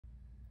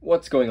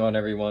What's going on,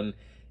 everyone?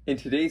 In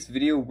today's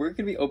video, we're going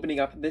to be opening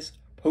up this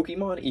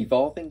Pokemon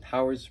Evolving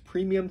Powers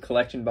Premium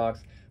Collection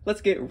box.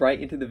 Let's get right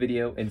into the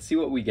video and see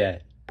what we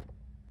get.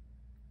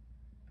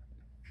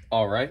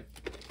 Alright.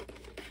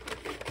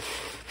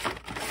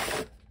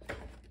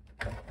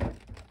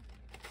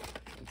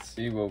 Let's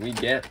see what we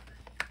get.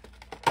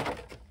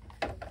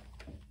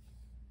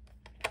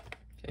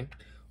 Okay,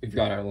 we've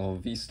got our little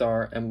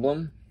V-Star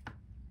emblem.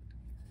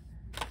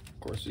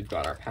 Of course, we've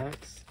got our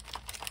packs.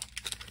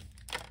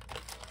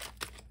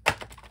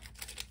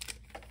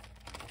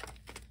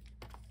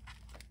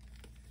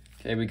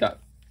 Okay, we got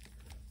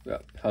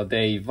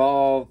Paldea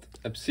Evolved,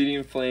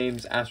 Obsidian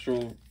Flames,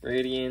 Astral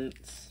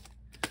Radiance.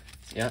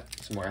 Yeah,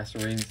 some more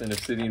Astral Radiance and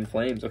Obsidian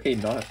Flames. Okay,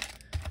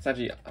 it's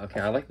actually, okay,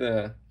 I like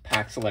the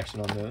pack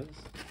selection on those.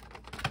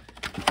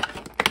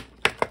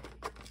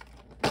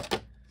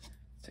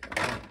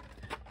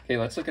 Okay,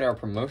 let's look at our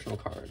promotional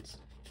cards.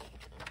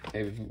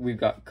 Okay, we've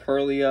got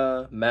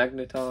Kirlia,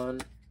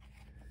 Magneton.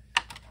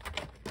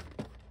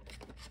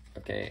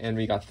 Okay, and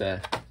we got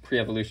the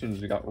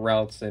pre-evolutions. We got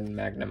Routes and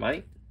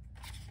Magnemite.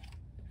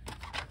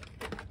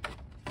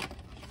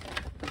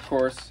 Of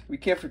course, we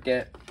can't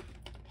forget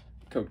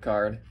code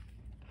card.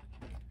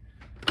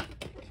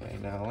 Okay,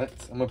 now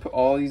I'm gonna put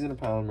all these in a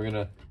pile and we're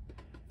gonna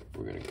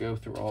go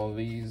through all of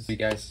these. Okay,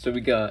 guys, so we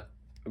got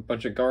a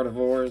bunch of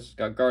Gardevoirs. We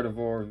got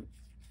Gardevoir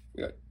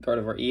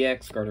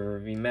EX,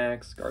 Gardevoir V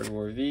Max,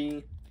 Gardevoir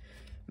V,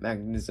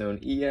 Magnezone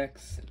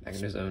EX,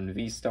 Magnezone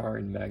V-Star,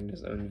 and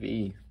Magnezone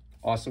V.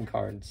 Awesome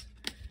cards.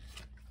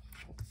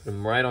 Put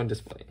them right on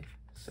display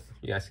so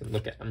you guys can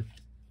look at them.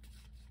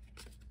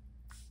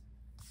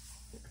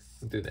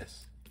 Do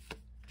this.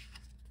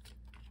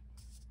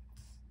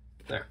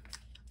 There.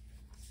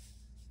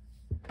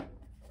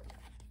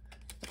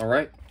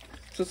 Alright,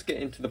 so let's get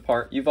into the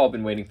part you've all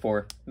been waiting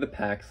for, the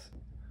packs.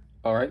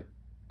 Alright,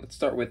 let's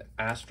start with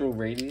Astral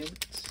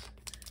Radiance.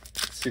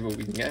 Let's see what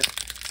we can get.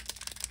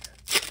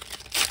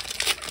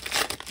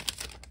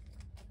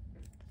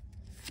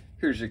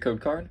 Here's your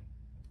code card.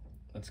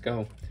 Let's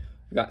go.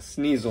 We got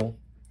Sneasel,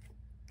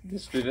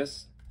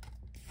 Misdreavus,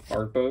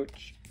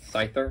 Barboach,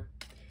 Scyther,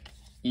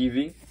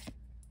 Eevee.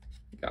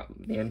 We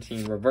got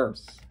Mantine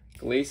Reverse,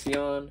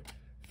 Glaceon,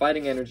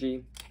 Fighting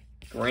Energy,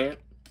 Grant,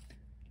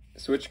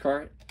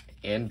 Switchcart,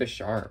 and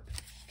Bisharp.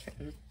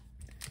 Okay.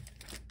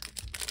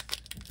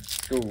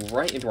 Let's go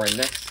right into our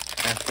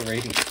next Astral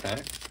Radiance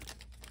pack.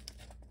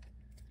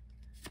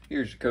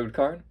 Here's your code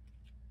card.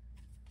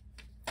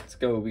 Let's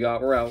go. We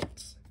got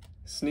Routes,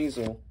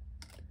 Sneasel,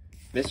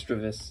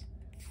 Misdreavus,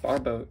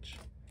 Barboach,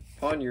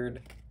 Ponyard,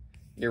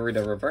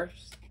 Irida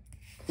Reverse,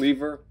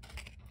 Cleaver,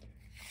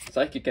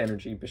 Psychic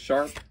Energy,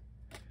 Bisharp,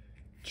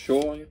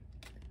 Choi,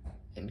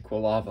 and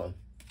Quilava.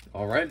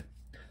 Alright,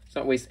 let's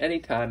not waste any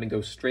time and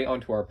go straight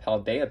onto our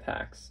Paldea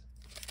packs.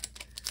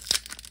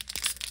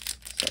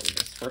 Start with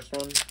this first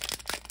one.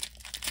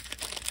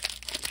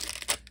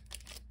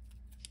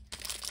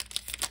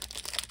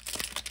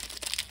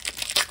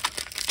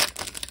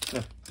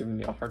 Oh, giving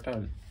me a hard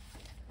time.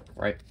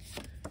 Right,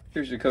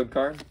 here's your code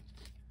card.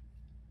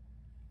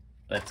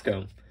 Let's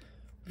go.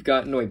 We've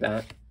got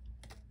Noibat,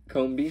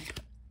 Combee,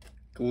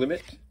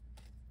 Glimmet,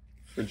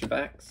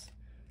 Frigivax,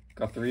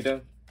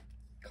 Gothorita,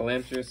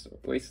 Calamtress,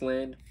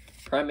 Wasteland,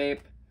 Primeape,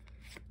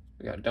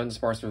 we got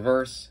Dunsparce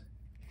Reverse,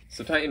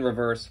 Subtitan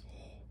Reverse,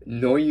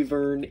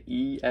 Noivern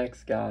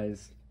EX,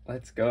 guys.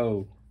 Let's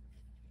go.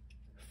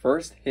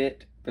 First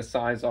hit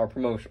besides our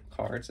promotional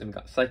cards, and we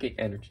got Psychic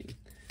Energy.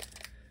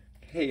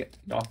 Hey,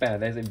 not bad.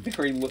 That is a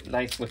very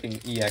nice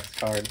looking EX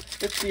card.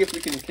 Let's see if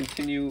we can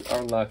continue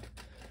our luck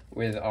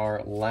with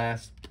our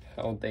last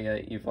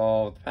Paldea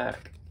Evolved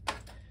pack.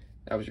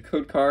 That was your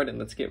code card, and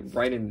let's get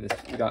right into this.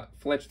 We got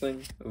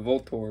Fletchling,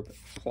 Voltorb,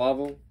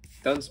 Clavel,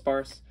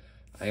 Dunsparce,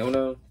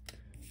 Iono,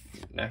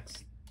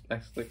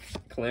 Nextlick,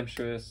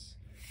 Calamtress,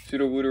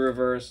 Sudowoodo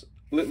Reverse,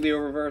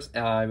 Litleo Reverse, we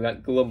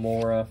got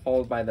Glamora,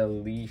 followed by the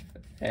Leaf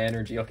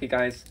Energy. Okay,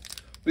 guys,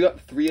 we got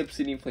 3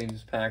 Obsidian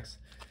Flames packs,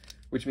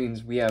 which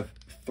means we have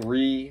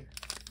 3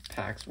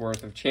 packs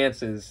worth of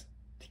chances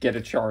to get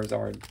a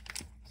Charizard.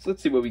 So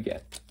let's see what we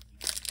get.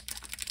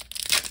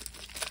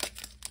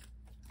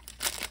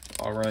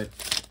 Alright.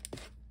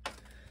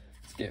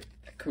 Let's get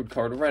that code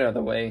card right out of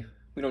the way.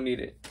 We don't need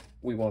it.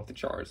 We want the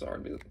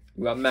Charizard.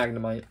 We got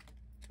Magnemite,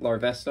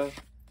 Larvesta.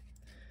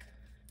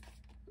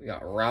 We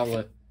got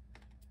Rowlet,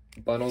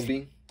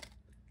 Bunnelby,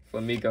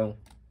 Flamigo,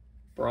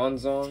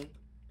 Bronzong,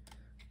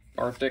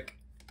 Arctic,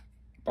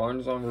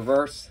 Barnzong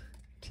Reverse,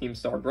 Team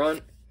Star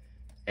Grunt,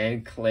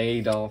 and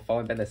Claydol,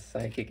 followed by the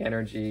Psychic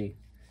Energy.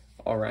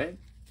 Alright.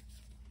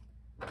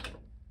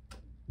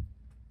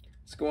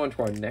 Let's go on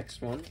to our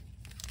next one.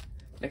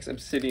 Next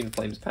Obsidian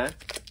Flames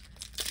pack.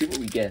 Let's see what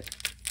we get.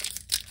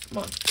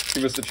 Come on.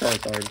 Give us the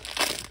Charizard.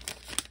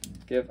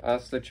 Give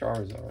us the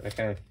Charizard.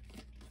 Okay.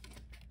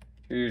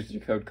 Here's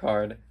your code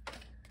card.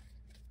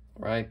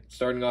 Alright.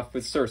 Starting off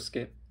with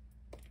Surskit.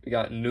 We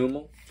got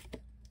Numel,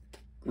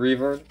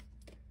 Greavard,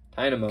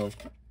 Dynamo,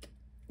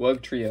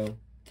 Wugtrio,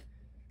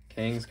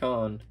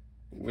 Kangaskhan,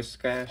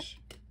 Whiscash,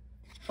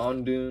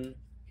 Houndoom,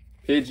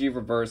 Pidgey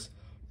reverse,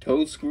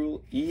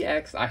 Toedscruel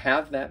EX. I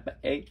have that, but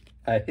a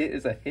hit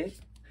is a hit.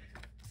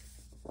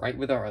 Right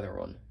with our other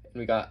one. And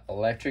we got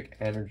Electric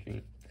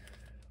Energy.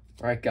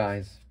 Alright,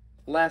 guys.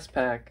 Last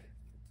pack.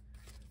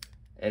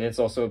 And it's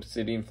also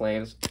Obsidian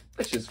Flames.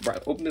 Let's just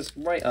open this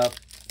right up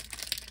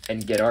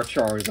and get our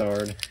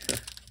Charizard.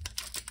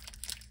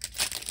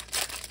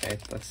 Okay,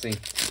 let's see.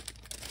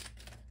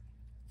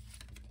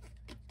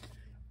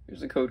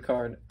 Here's a code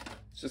card.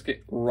 Let's just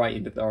get right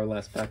into our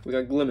last pack. We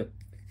got Glimmet,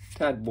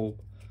 Tadbulb,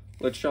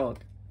 Lechonk.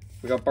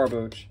 We got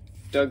Barboach,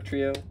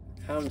 Dugtrio,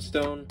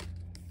 Houndstone,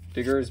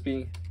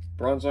 Diggersby,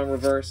 Bronzong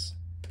reverse,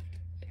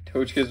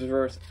 Togekiss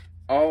reverse.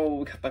 Oh,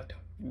 we got the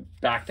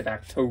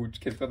back-to-back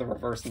Togekiss for the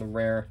reverse and the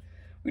rare.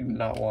 We do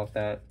not want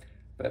that,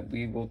 but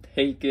we will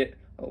take it.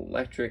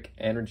 Electric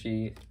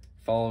Energy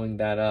following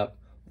that up.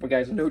 But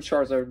guys, no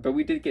Charizard, but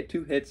we did get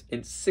 2 hits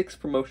and 6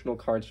 promotional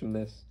cards from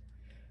this.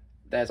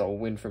 That's a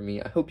win for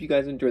me. I hope you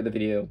guys enjoyed the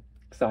video,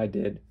 because I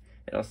did.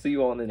 And I'll see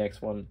you all in the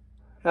next one.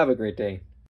 Have a great day.